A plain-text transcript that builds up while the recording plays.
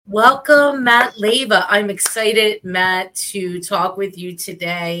Welcome, Matt Leva. I'm excited, Matt, to talk with you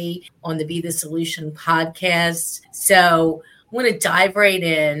today on the Be the Solution podcast. So I want to dive right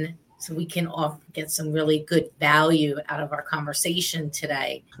in so we can get some really good value out of our conversation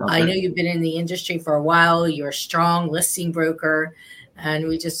today. Okay. I know you've been in the industry for a while. You're a strong listing broker. And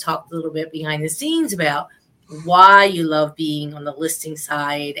we just talked a little bit behind the scenes about why you love being on the listing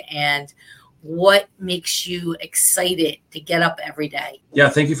side and what makes you excited to get up every day. Yeah,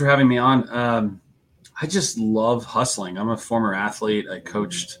 thank you for having me on. I just love hustling. I'm a former athlete. I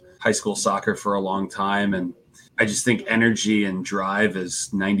coached high school soccer for a long time. And I just think energy and drive is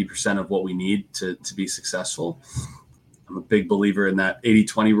 90% of what we need to be successful. I'm a big believer in that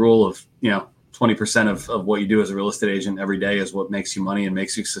 80-20 rule of, 20% of what you do as a real estate agent every day is what makes you money and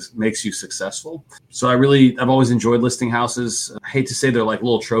makes you successful. So I've always enjoyed listing houses. I hate to say they're like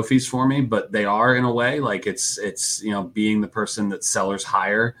little trophies for me, but they are in a way. Like it's being the person that sellers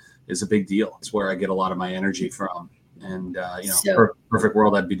hire is a big deal. It's where I get a lot of my energy from. And perfect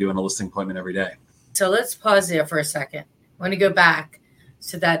world, I'd be doing a listing appointment every day. So let's pause there for a second. I want to go back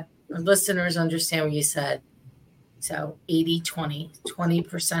so that our listeners understand what you said. So 80-20,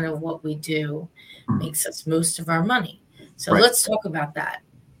 20% of what we do makes us most of our money. So right. Let's talk about that.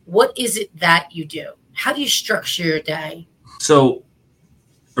 What is it that you do? How do you structure your day? So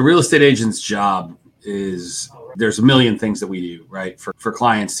a real estate agent's job is there's a million things that we do, right? For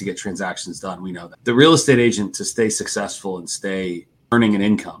clients to get transactions done. We know that the real estate agent to stay successful and stay earning an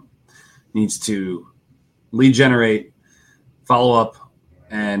income needs to lead generate, follow up,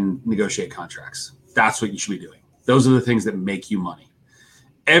 and negotiate contracts. That's what you should be doing. Those are the things that make you money.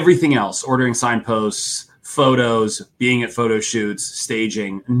 Everything else, ordering signposts, photos, being at photo shoots,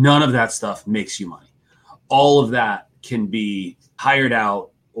 staging, none of that stuff makes you money. All of that can be hired out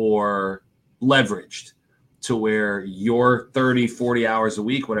or leveraged to where your 30, 40 hours a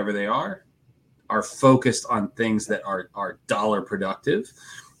week, whatever they are focused on things that are dollar productive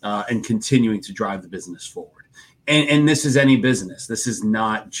and continuing to drive the business forward. And this is any business. This is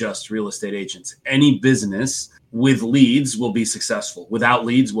not just real estate agents. Any business with leads will be successful. Without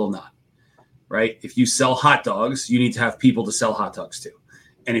leads, will not, right? If you sell hot dogs, you need to have people to sell hot dogs to.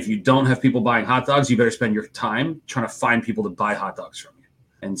 And if you don't have people buying hot dogs, you better spend your time trying to find people to buy hot dogs from you.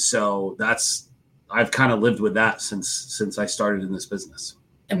 And so I've kind of lived with that since I started in this business.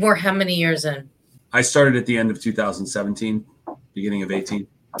 And we're how many years in? I started at the end of 2017, beginning of 18.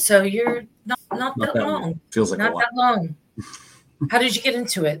 So you're not that long. Feels like not a lot. That long. How did you get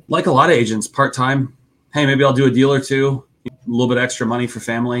into it? Like a lot of agents, part-time. Hey, maybe I'll do a deal or two, a little bit extra money for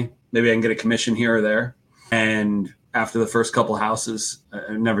family. Maybe I can get a commission here or there. And after the first couple houses,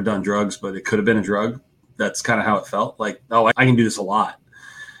 I've never done drugs, but it could have been a drug. That's kind of how it felt. Like, I can do this a lot.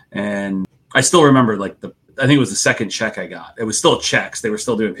 And I still remember I think it was the second check I got. It was still checks. They were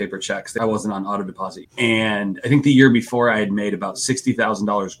still doing paper checks. I wasn't on auto deposit. And I think the year before I had made about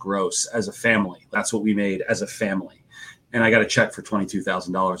 $60,000 gross as a family. That's what we made as a family. And I got a check for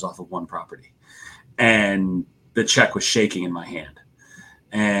 $22,000 off of one property. And the check was shaking in my hand.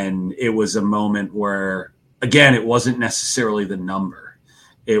 And it was a moment where, again, it wasn't necessarily the number.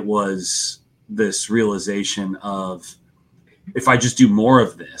 It was this realization of, if I just do more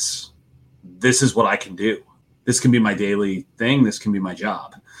of this, this is what I can do. This can be my daily thing. This can be my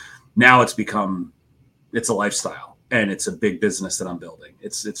job. Now it's a lifestyle, and it's a big business that I'm building.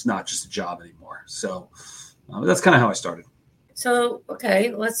 It's not just a job anymore. So that's kind of how I started. So,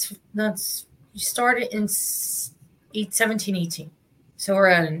 okay, you started in 17, 18. So we're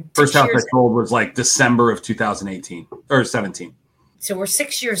in first house I sold was like December of 2018 or 17. So we're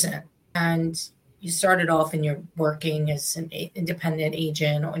 6 years in, and you started off and you're working as an independent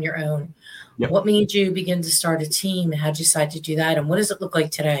agent on your own. Yep. What made you begin to start a team? How'd you decide to do that? And what does it look like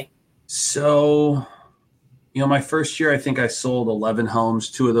today? So, my first year, I think I sold 11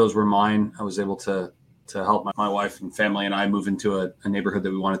 homes. 2 of those were mine. I was able to help my wife and family and I move into a neighborhood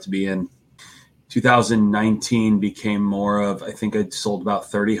that we wanted to be in. 2019 became more of, I think I'd sold about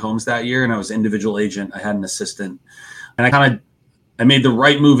 30 homes that year, and I was individual agent. I had an assistant, and I made the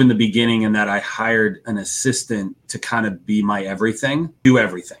right move in the beginning in that I hired an assistant to kind of be my everything, do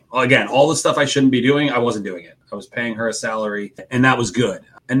everything. Well, again, all the stuff I shouldn't be doing, I wasn't doing it. I was paying her a salary, and that was good.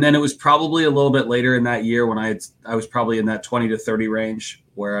 And then it was probably a little bit later in that year when I was probably in that 20 to 30 range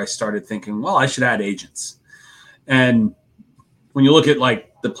where I started thinking, well, I should add agents. And when you look at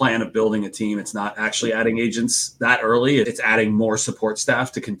the plan of building a team, it's not actually adding agents that early. It's adding more support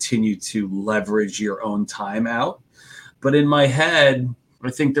staff to continue to leverage your own time out. But in my head,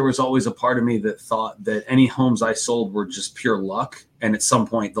 I think there was always a part of me that thought that any homes I sold were just pure luck. And at some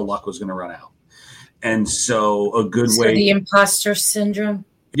point, the luck was going to run out. And so a good way. The imposter syndrome?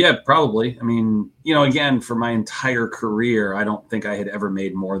 Yeah, probably. I mean, again, for my entire career, I don't think I had ever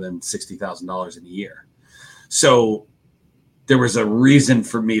made more than $60,000 in a year. So there was a reason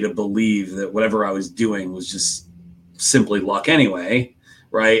for me to believe that whatever I was doing was just simply luck anyway,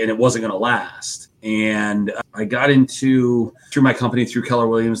 right? And it wasn't going to last. And I got through my company, through Keller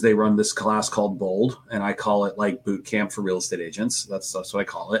Williams, they run this class called Bold, and I call it like boot camp for real estate agents. That's what I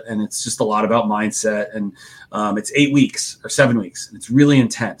call it. And it's just a lot about mindset. And it's 8 weeks or 7 weeks, and it's really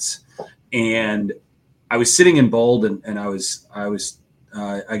intense. And I was sitting in Bold, and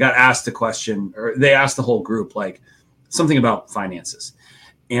I got asked a question, or they asked the whole group, like something about finances.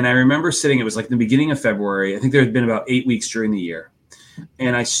 And I remember sitting, it was like the beginning of February. I think there had been about 8 weeks during the year.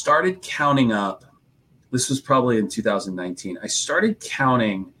 And I started counting up. This was probably in 2019. I started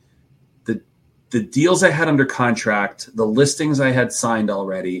counting the deals I had under contract, the listings I had signed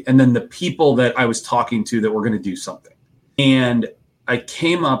already, and then the people that I was talking to that were going to do something. And I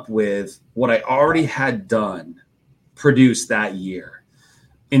came up with what I already had done, produced that year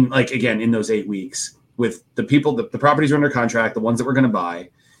in those 8 weeks with the people, the properties were under contract, the ones that were going to buy.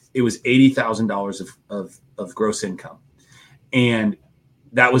 It was $80,000 of gross income. And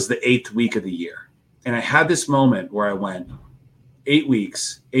that was the 8th week of the year. And I had this moment where I went, 8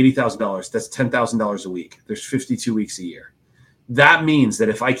 weeks, $80,000. That's $10,000 a week. There's 52 weeks a year. That means that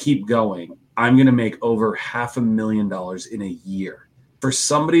if I keep going, I'm going to make over $500,000 in a year. For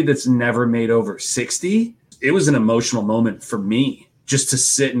somebody that's never made over 60, it was an emotional moment for me just to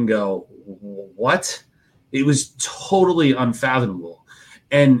sit and go, what? It was totally unfathomable.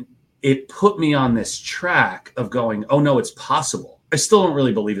 And it put me on this track of going, oh no, it's possible. I still don't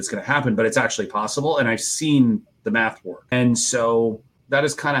really believe it's going to happen, but it's actually possible. And I've seen the math work. And so that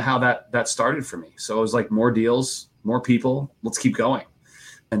is kind of how that started for me. So it was like more deals, more people, let's keep going.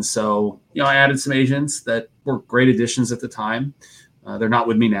 And so, I added some agents that were great additions at the time. They're not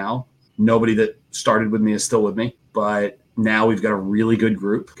with me now. Nobody that started with me is still with me, but now we've got a really good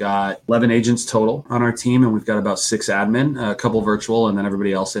group. Got 11 agents total on our team, and we've got about 6 admin, a couple virtual, and then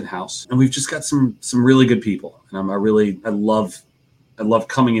everybody else in-house. And we've just got some really good people. And I love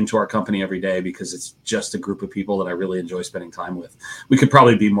coming into our company every day because it's just a group of people that I really enjoy spending time with. We could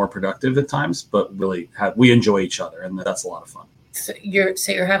probably be more productive at times, but really we enjoy each other, and that's a lot of fun. So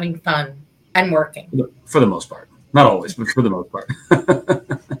you're having fun and working for the most part. Not always, but for the most part.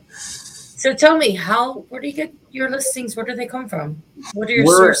 So tell me, where do you get your listings? Where do they come from? What are your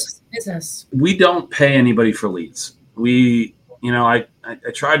sources of business? We don't pay anybody for leads. I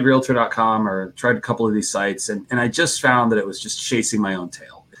tried realtor.com or tried a couple of these sites, and I just found that it was just chasing my own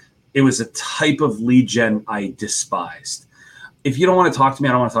tail. It was a type of lead gen I despised. If you don't want to talk to me,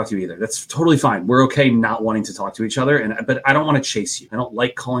 I don't want to talk to you either. That's totally fine. We're okay not wanting to talk to each other, but I don't want to chase you. I don't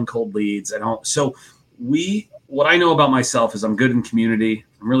like calling cold leads. What I know about myself is I'm good in community.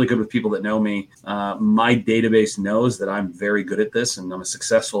 I'm really good with people that know me. My database knows that I'm very good at this and I'm a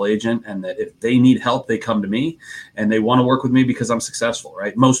successful agent, and that if they need help, they come to me and they want to work with me because I'm successful,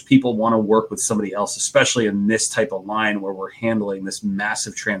 right? Most people want to work with somebody else, especially in this type of line where we're handling this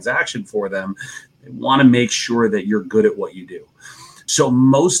massive transaction for them. They want to make sure that you're good at what you do. So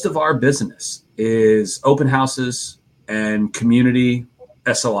most of our business is open houses and community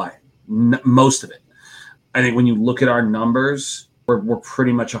SOI, most of it. I think when you look at our numbers, we're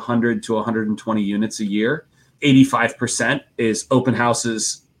pretty much 100 to 120 units a year. 85% is open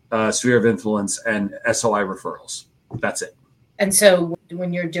houses, sphere of influence, and SOI referrals. That's it. And so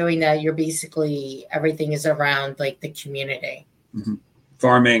when you're doing that, you're basically, everything is around like the community. Mm-hmm.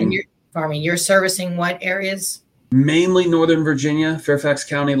 Farming. You're servicing what areas? Mainly Northern Virginia, Fairfax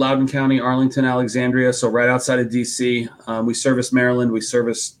County, Loudoun County, Arlington, Alexandria. So right outside of DC. We service Maryland, we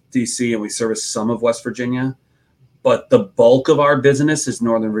service DC, and we service some of West Virginia. But the bulk of our business is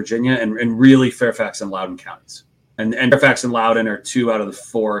Northern Virginia and really Fairfax and Loudoun counties. And Fairfax and Loudoun are 2 out of the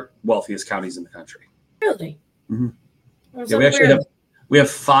 4 wealthiest counties in the country. Really? Mm-hmm. Yeah, we have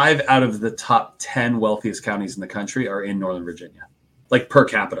 5 out of the top 10 wealthiest counties in the country are in Northern Virginia, like per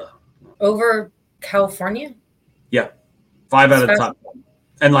capita. Over California? Yeah, 5 out of the top 10.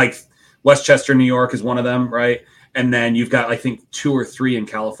 And like Westchester, New York is one of them, right? And then you've got, I think, 2 or 3 in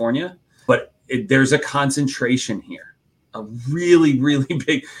California. But there's a concentration here, a really, really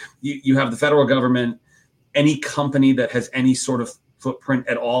big. You have the federal government. Any company that has any sort of footprint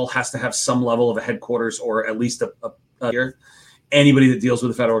at all has to have some level of a headquarters or at least a here. Anybody that deals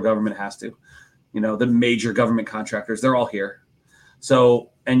with the federal government has to. The major government contractors, they're all here.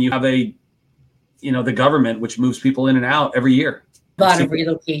 So, and you have the government, which moves people in and out every year. A lot of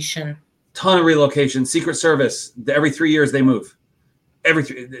relocation. Ton of relocation. Secret Service, every 3 years they move.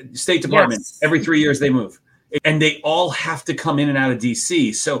 State Department, yes. Every 3 years they move. And they all have to come in and out of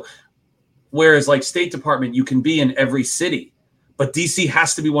DC. So whereas like State Department, you can be in every city, but DC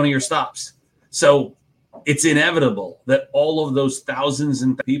has to be one of your stops. So it's inevitable that all of those thousands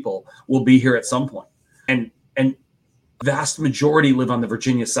and people will be here at some point. And vast majority live on the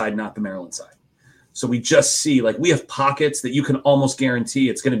Virginia side, not the Maryland side. So we just see, like, we have pockets that you can almost guarantee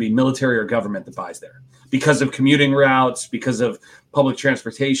it's going to be military or government that buys there because of commuting routes, because of public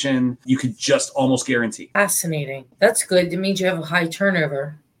transportation. You could just almost guarantee. Fascinating. That's good. It means you have a high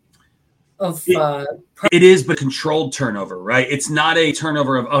turnover of. It is, but controlled turnover, right? It's not a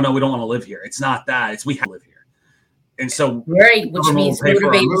turnover of, oh no, we don't want to live here. It's not that. It's we have to live here. And so, right, which means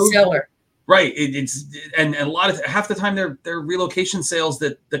motivated seller. Right. It's and a lot of half the time they're relocation sales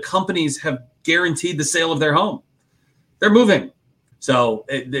that the companies have guaranteed the sale of their home. They're moving. So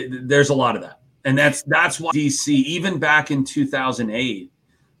there's a lot of that. And that's why DC, even back in 2008,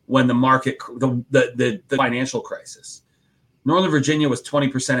 when the market, the financial crisis, Northern Virginia was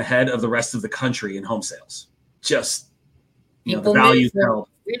 20% ahead of the rest of the country in home sales. Just the value held.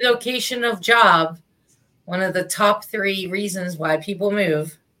 Relocation of job, one of the top 3 reasons why people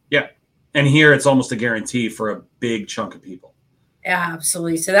move. Yeah. And here it's almost a guarantee for a big chunk of people. Yeah,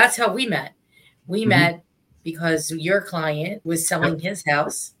 absolutely. So that's how we met. We met because your client was selling his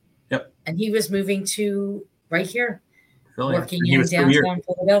house. Yep. And he was moving to right here, working in downtown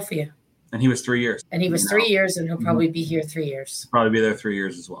Philadelphia. And he was 3 years. And he was 3 years, and he'll probably be here 3 years. Probably be there 3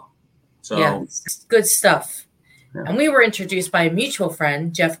 years as well. So yeah, good stuff. Yeah. And we were introduced by a mutual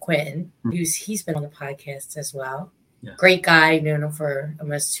friend, Jeff Quinn, he's been on the podcast as well. Yeah. Great guy, known him for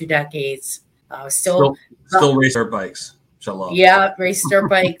almost 2 decades. Still race dirt bikes. Yeah, race dirt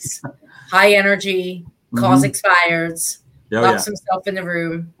bikes, high energy, calls expireds, locks himself in the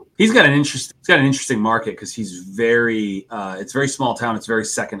room. He's got an interesting market because he's very it's very small town. It's very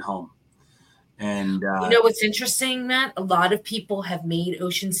second home. And you know what's interesting, Matt? A lot of people have made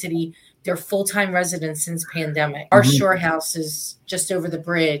Ocean City their full-time residence since pandemic. Our shore house is just over the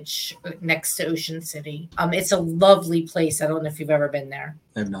bridge next to Ocean City. It's a lovely place. I don't know if you've ever been there.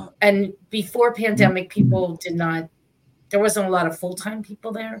 I have not. And before pandemic, people there wasn't a lot of full-time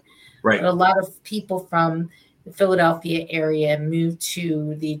people there. Right. But a lot of people from the Philadelphia area moved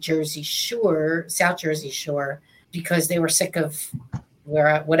to the Jersey Shore, South Jersey Shore, because they were sick of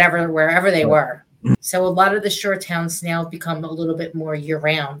wherever they were. So a lot of the shore towns now become a little bit more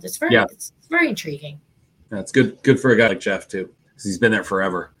year-round. It's very intriguing. That's good for a guy like Jeff too, because he's been there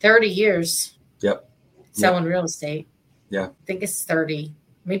forever. 30 years. Yep. Selling real estate. Yeah. I think it's 30,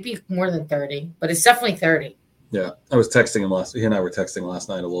 maybe more than 30, but it's definitely 30. Yeah, I was texting him he and I were texting last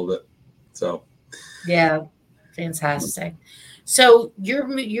night a little bit. So. Yeah, fantastic. So you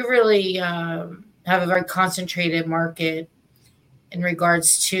really have a very concentrated market in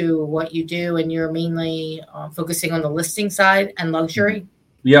regards to what you do, and you're mainly focusing on the listing side and luxury.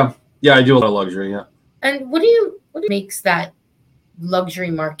 Yeah, I do a lot of luxury. Yeah. And what makes that luxury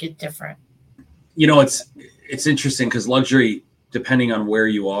market different? You know, it's interesting because luxury, depending on where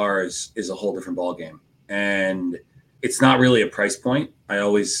you are, is a whole different ballgame, and it's not really a price point. I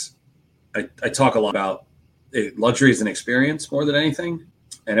talk a lot about luxury as an experience more than anything.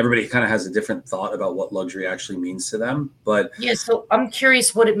 And everybody kind of has a different thought about what luxury actually means to them. But yeah, so I'm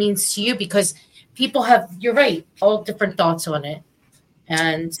curious what it means to you, because people have, you're right, all different thoughts on it.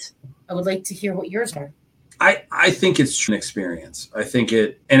 And I would like to hear what yours are. I think it's an experience. I think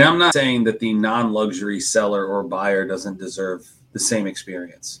and I'm not saying that the non-luxury seller or buyer doesn't deserve the same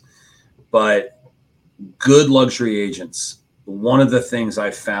experience. But good luxury agents, one of the things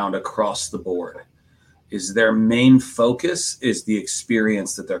I've found across the board is their main focus is the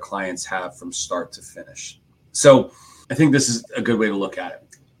experience that their clients have from start to finish. So I think this is a good way to look at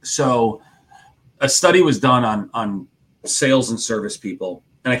it. So a study was done on sales and service people,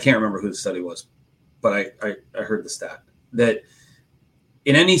 and I can't remember who the study was, but I heard the stat that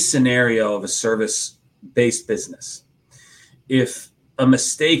in any scenario of a service-based business, if a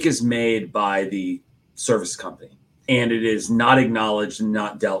mistake is made by the service company and it is not acknowledged and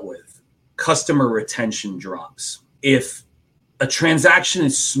not dealt with, customer retention drops. If a transaction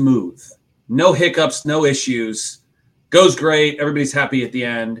is smooth, no hiccups, no issues, goes great, everybody's happy at the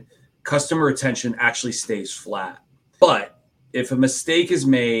end, customer retention actually stays flat. But if a mistake is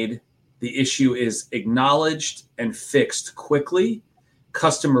made, the issue is acknowledged and fixed quickly,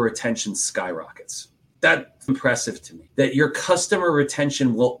 customer retention skyrockets. That's impressive to me, that your customer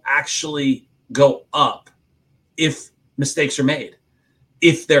retention will actually go up if mistakes are made,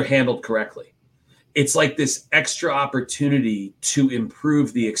 if they're handled correctly. It's like this extra opportunity to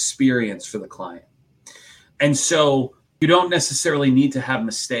improve the experience for the client. And so you don't necessarily need to have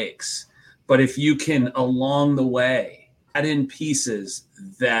mistakes, But if you can, along the way, add in pieces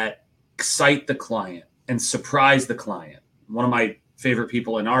that excite the client and surprise the client. One of my favorite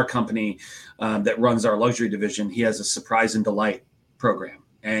people in our company that runs our luxury division, he has a surprise and delight program.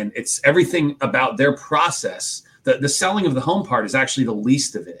 And it's everything about their process. The selling of the home part is actually the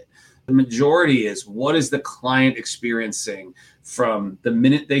least of it. The majority is, what is the client experiencing from the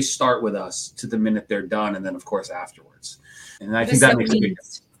minute they start with us to the minute they're done, and then, of course, afterwards. And I think that makes a big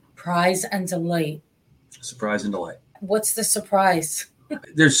difference. Surprise and delight. Surprise and delight. What's the surprise?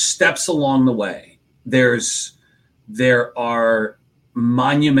 There's steps along the way. There are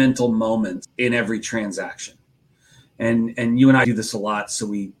monumental moments in every transaction. And you and I do this a lot,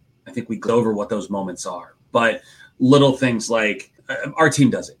 so I think we go over what those moments are. But little things like, our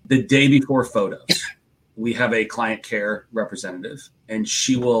team does it. The day before photos, we have a client care representative, and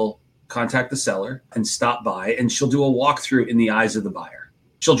she will contact the seller and stop by, and she'll do a walkthrough in the eyes of the buyer.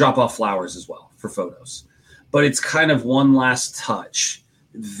 She'll drop off flowers as well for photos. But it's kind of one last touch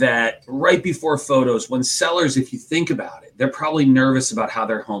that right before photos, when sellers, if you think about it, they're probably nervous about how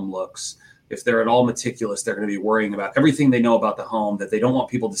their home looks. If they're at all meticulous, they're going to be worrying about everything they know about the home that they don't want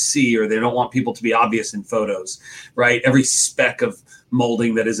people to see, or they don't want people to be obvious in photos, right? Every speck of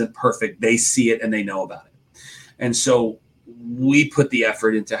molding that isn't perfect, they see it and they know about it. And so we put the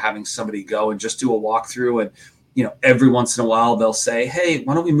effort into having somebody go and just do a walkthrough. And, every once in a while they'll say, hey,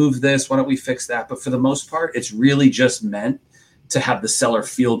 why don't we move this? Why don't we fix that? But for the most part, it's really just meant to have the seller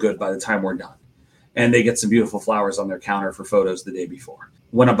feel good by the time we're done. And they get some beautiful flowers on their counter for photos the day before.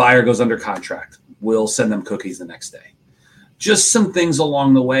 When a buyer goes under contract, we'll send them cookies the next day. Just some things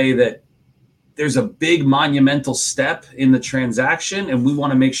along the way that there's a big monumental step in the transaction, and we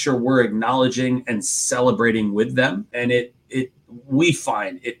want to make sure we're acknowledging and celebrating with them. And we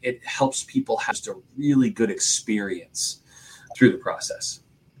find it helps people have just a really good experience through the process,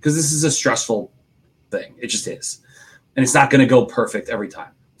 because this is a stressful thing. It just is. And it's not going to go perfect every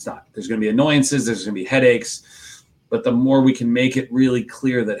time. It's not. There's going to be annoyances. There's going to be headaches. But the more we can make it really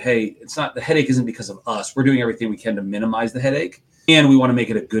clear that, hey, it's not, the headache isn't because of us. We're doing everything we can to minimize the headache, and we want to make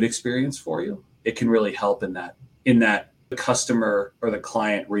it a good experience for you. It can really help in that the customer or the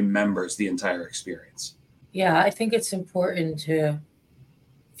client remembers the entire experience. Yeah, I think it's important to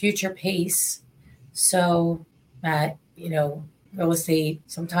future pace. So, Matt, real estate,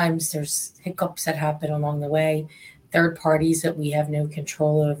 sometimes there's hiccups that happen along the way, third parties that we have no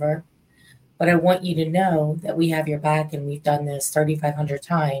control over. But I want you to know that we have your back, and we've done this 3,500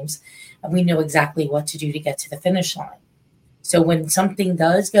 times, and we know exactly what to do to get to the finish line. So when something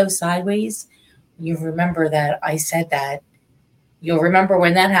does go sideways, you remember that I said that. You'll remember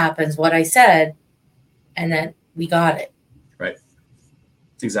when that happens, what I said, and that we got it. Right.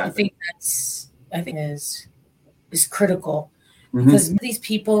 Exactly. I think is critical, because these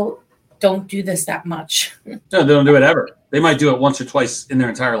people don't do this that much. No, they don't do it ever. They might do it once or twice in their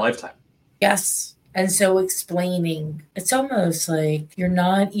entire lifetime. Yes. And so explaining, it's almost like you're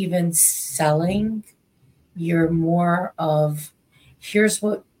not even selling. You're more of, here's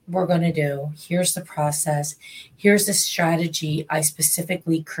what we're going to do. Here's the process. Here's the strategy I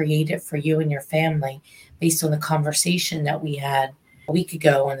specifically created for you and your family based on the conversation that we had a week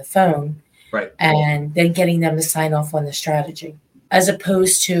ago on the phone. Right. And then getting them to sign off on the strategy, as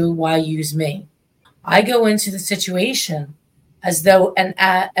opposed to, why use me? I go into the situation as though and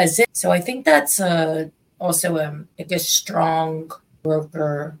as if. So I think that's also a strong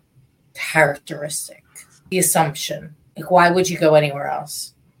broker characteristic. The assumption, like, why would you go anywhere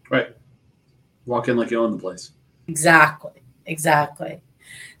else? Right. Walk in like you own the place. Exactly.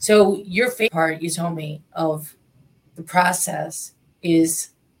 So your favorite part, you told me, of the process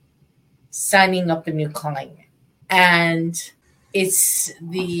is signing up a new client. And it's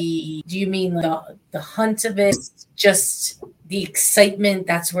do you mean the hunt of it, just the excitement?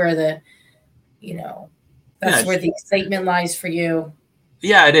 That's where where the excitement lies for you.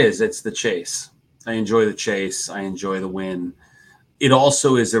 Yeah, it is. It's the chase. I enjoy the chase. I enjoy the win. It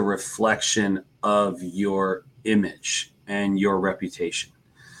also is a reflection of your image and your reputation,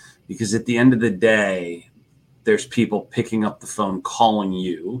 because at the end of the day, there's people picking up the phone, calling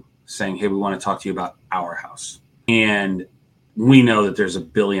you, saying, hey, we want to talk to you about our house. And we know that there's a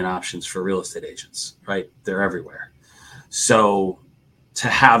billion options for real estate agents, right? They're everywhere. So to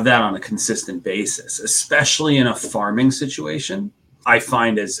have that on a consistent basis, especially in a farming situation, I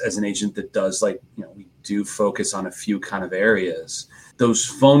find as an agent that does, we do focus on a few kind of areas, those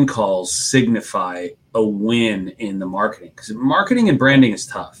phone calls signify a win in the marketing, because marketing and branding is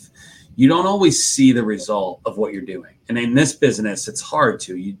tough. You don't always see the result of what you're doing. And in this business, it's hard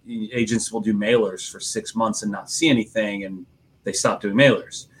to. Agents will do mailers for 6 months and not see anything, and they stop doing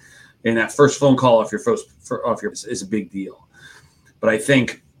mailers. And that first phone call off your is a big deal. But I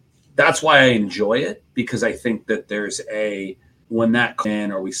think that's why I enjoy it, because I think that when that comes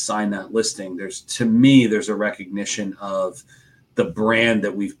in or we sign that listing, there's a recognition of the brand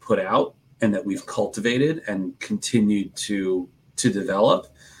that we've put out and that we've cultivated and continued to develop,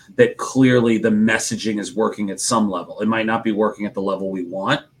 that clearly the messaging is working at some level. It might not be working at the level we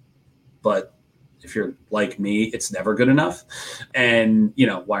want, but if you're like me, it's never good enough. And,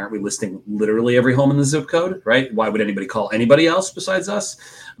 why aren't we listing literally every home in the zip code, right? Why would anybody call anybody else besides us?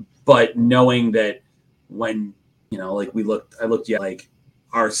 But knowing that when, I looked at like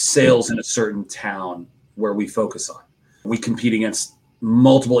our sales in a certain town where we focus on, we compete against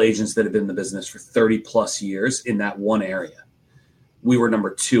multiple agents that have been in the business for 30 plus years in that one area. We were number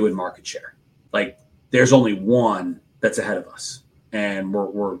 2 in market share. Like there's only one that's ahead of us, and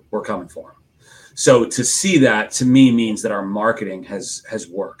we're coming for them. So to see that, to me, means that our marketing has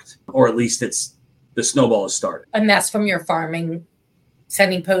worked, or at least the snowball has started. And that's from your farming,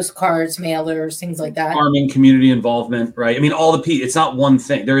 sending postcards, mailers, things like that. Farming, community involvement, right? I mean, it's not one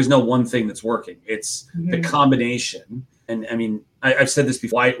thing. There is no one thing that's working. It's the combination. And I mean, I've said this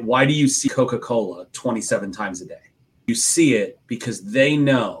before. Why do you see Coca-Cola 27 times a day? You see it because they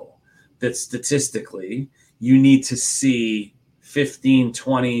know that statistically you need to see 15,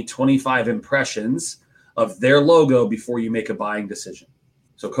 20, 25 impressions of their logo before you make a buying decision.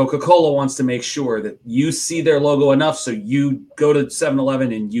 So Coca-Cola wants to make sure that you see their logo enough so you go to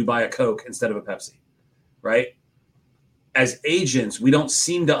 7-Eleven and you buy a Coke instead of a Pepsi, right? As agents, we don't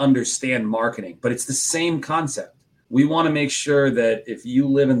seem to understand marketing, but it's the same concept. We want to make sure that if you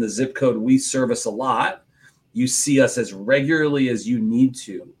live in the zip code we service a lot, you see us as regularly as you need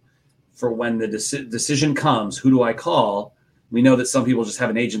to, for when the decision comes, who do I call? We know that some people just have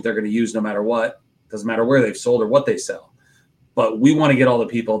an agent they're going to use no matter what. Doesn't matter where they've sold or what they sell. But we want to get all the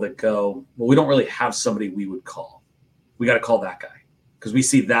people that go, well, we don't really have somebody we would call. We got to call that guy, because we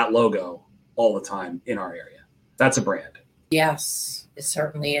see that logo all the time in our area. That's a brand. Yes, it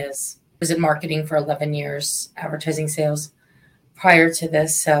certainly is. I was in marketing for 11 years, advertising sales prior to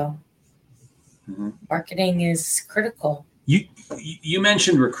this. So marketing is critical. You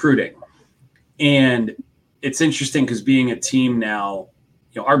mentioned recruiting, and it's interesting because being a team now,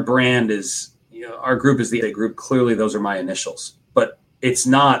 our brand is, our group is the A Group. Clearly, those are my initials, but it's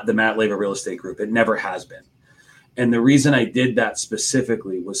not the Matt Leyva Real Estate Group. It never has been. And the reason I did that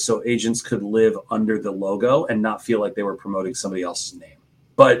specifically was so agents could live under the logo and not feel like they were promoting somebody else's name.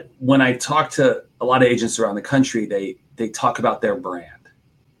 But when I talk to a lot of agents around the country, they talk about their brand.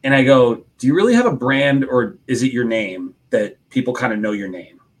 And I go, do you really have a brand, or is it your name that people kind of know your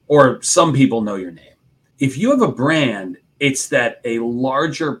name, or some people know your name? If you have a brand, it's that a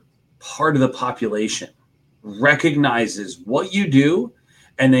larger part of the population recognizes what you do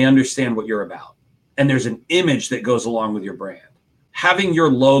and they understand what you're about. And there's an image that goes along with your brand. Having your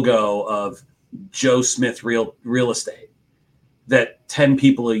logo of Joe Smith Real Estate that 10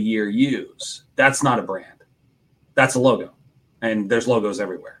 people a year use, that's not a brand. That's a logo. And there's logos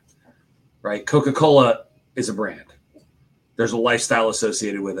everywhere, right? Coca-Cola is a brand. There's a lifestyle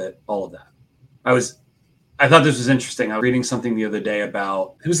associated with it, all of that. I thought this was interesting. I was reading something the other day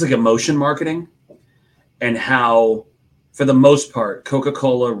about, it was like emotion marketing, and how, for the most part,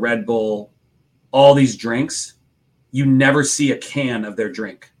 Coca-Cola, Red Bull, all these drinks, you never see a can of their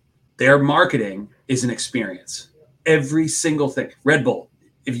drink. Their marketing is an experience. Every single thing. Red Bull,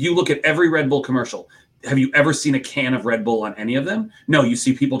 if you look at every Red Bull commercial, have you ever seen a can of Red Bull on any of them? No, you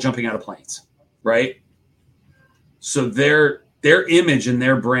see people jumping out of planes, right? So their image and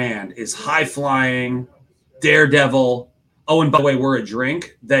their brand is high flying, daredevil. Oh, and by the way, we're a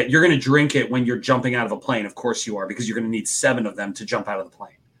drink that you're going to drink it when you're jumping out of a plane. Of course you are, because you're going to need 7 of them to jump out of the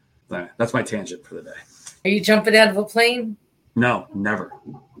plane. That's my tangent for the day. Are you jumping out of a plane? No, never.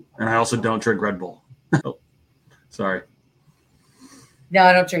 And I also don't drink Red Bull. Oh, sorry. No,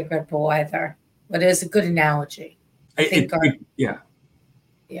 I don't drink Red Bull either. But it's a good analogy. Yeah,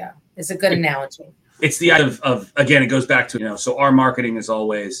 it's a good analogy. It's the idea of again, it goes back to, so our marketing is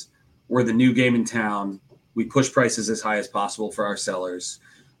always, we're the new game in town. We push prices as high as possible for our sellers.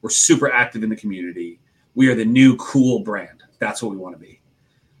 We're super active in the community. We are the new cool brand. That's what we want to be.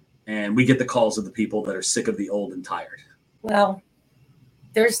 And we get the calls of the people that are sick of the old and tired. Well,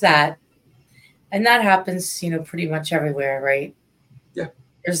 there's that. And that happens, pretty much everywhere, right? Yeah.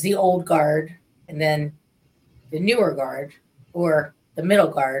 There's the old guard, and then the newer guard, or the middle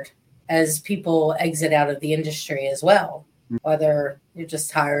guard, as people exit out of the industry as well. Whether you're just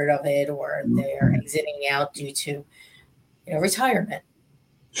tired of it or they're exiting out due to, retirement.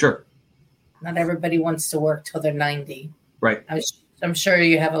 Sure. Not everybody wants to work till they're 90. Right. I was I'm sure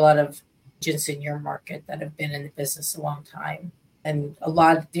you have a lot of agents in your market that have been in the business a long time. And a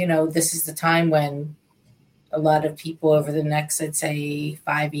lot, this is the time when a lot of people over the next, I'd say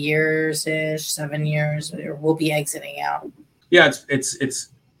 5 years-ish, 7 years, will be exiting out. Yeah, it's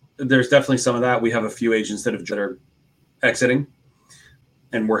there's definitely some of that. We have a few agents that are exiting,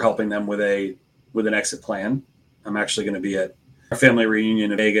 and we're helping them with an exit plan. I'm actually going to be at our family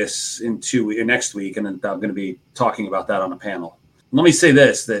reunion in Vegas next week, and then I'm going to be talking about that on a panel. Let me say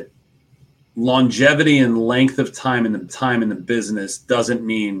this, that longevity and length of time in the business doesn't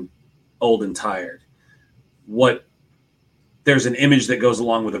mean old and tired. There's an image that goes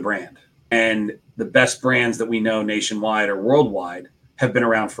along with a brand, and the best brands that we know nationwide or worldwide have been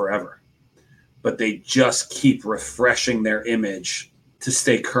around forever, but they just keep refreshing their image to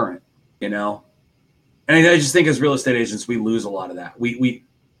stay current, And I just think as real estate agents, we lose a lot of that.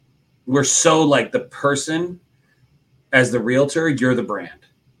 We're so like the person as the realtor, you're the brand.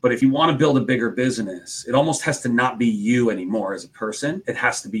 But if you want to build a bigger business, it almost has to not be you anymore as a person. It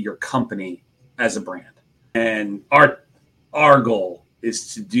has to be your company as a brand. And our goal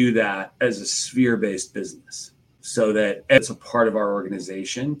is to do that as a sphere-based business so that as a part of our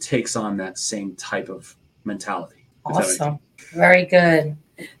organization takes on that same type of mentality. Awesome. Very good.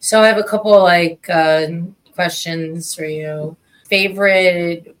 So I have a couple questions for you.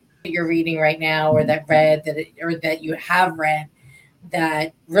 Favorite that you're reading right now, or that you have read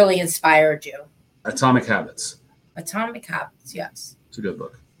that really inspired you? Atomic Habits. Atomic Habits, yes. It's a good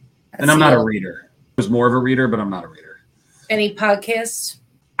book. And I'm not a reader. I was more of a reader, but I'm not a reader. Any podcasts?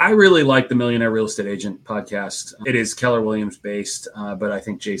 I really like the Millionaire Real Estate Agent podcast. It is Keller Williams based, but I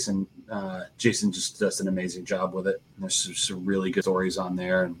think Jason just does an amazing job with it. There's some really good stories on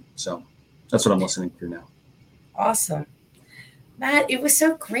there. And so that's what I'm listening to now. Awesome. Matt, it was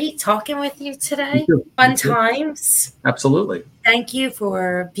so great talking with you today. Fun times. Absolutely. Thank you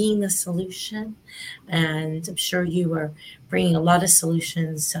for being the solution. And I'm sure you are bringing a lot of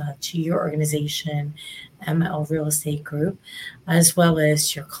solutions to your organization, ML Real Estate Group, as well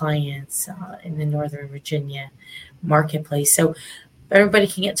as your clients in the Northern Virginia marketplace. So everybody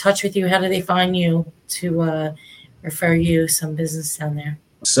can get in touch with you. How do they find you to refer you some business down there?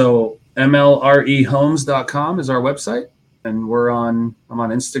 So mlrehomes.com is our website. And I'm on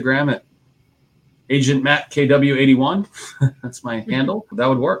Instagram at Agent Matt KW81. That's my handle. That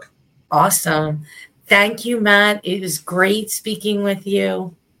would work. Awesome. Thank you, Matt. It was great speaking with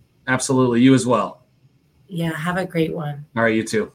you. Absolutely. You as well. Yeah. Have a great one. All right. You too.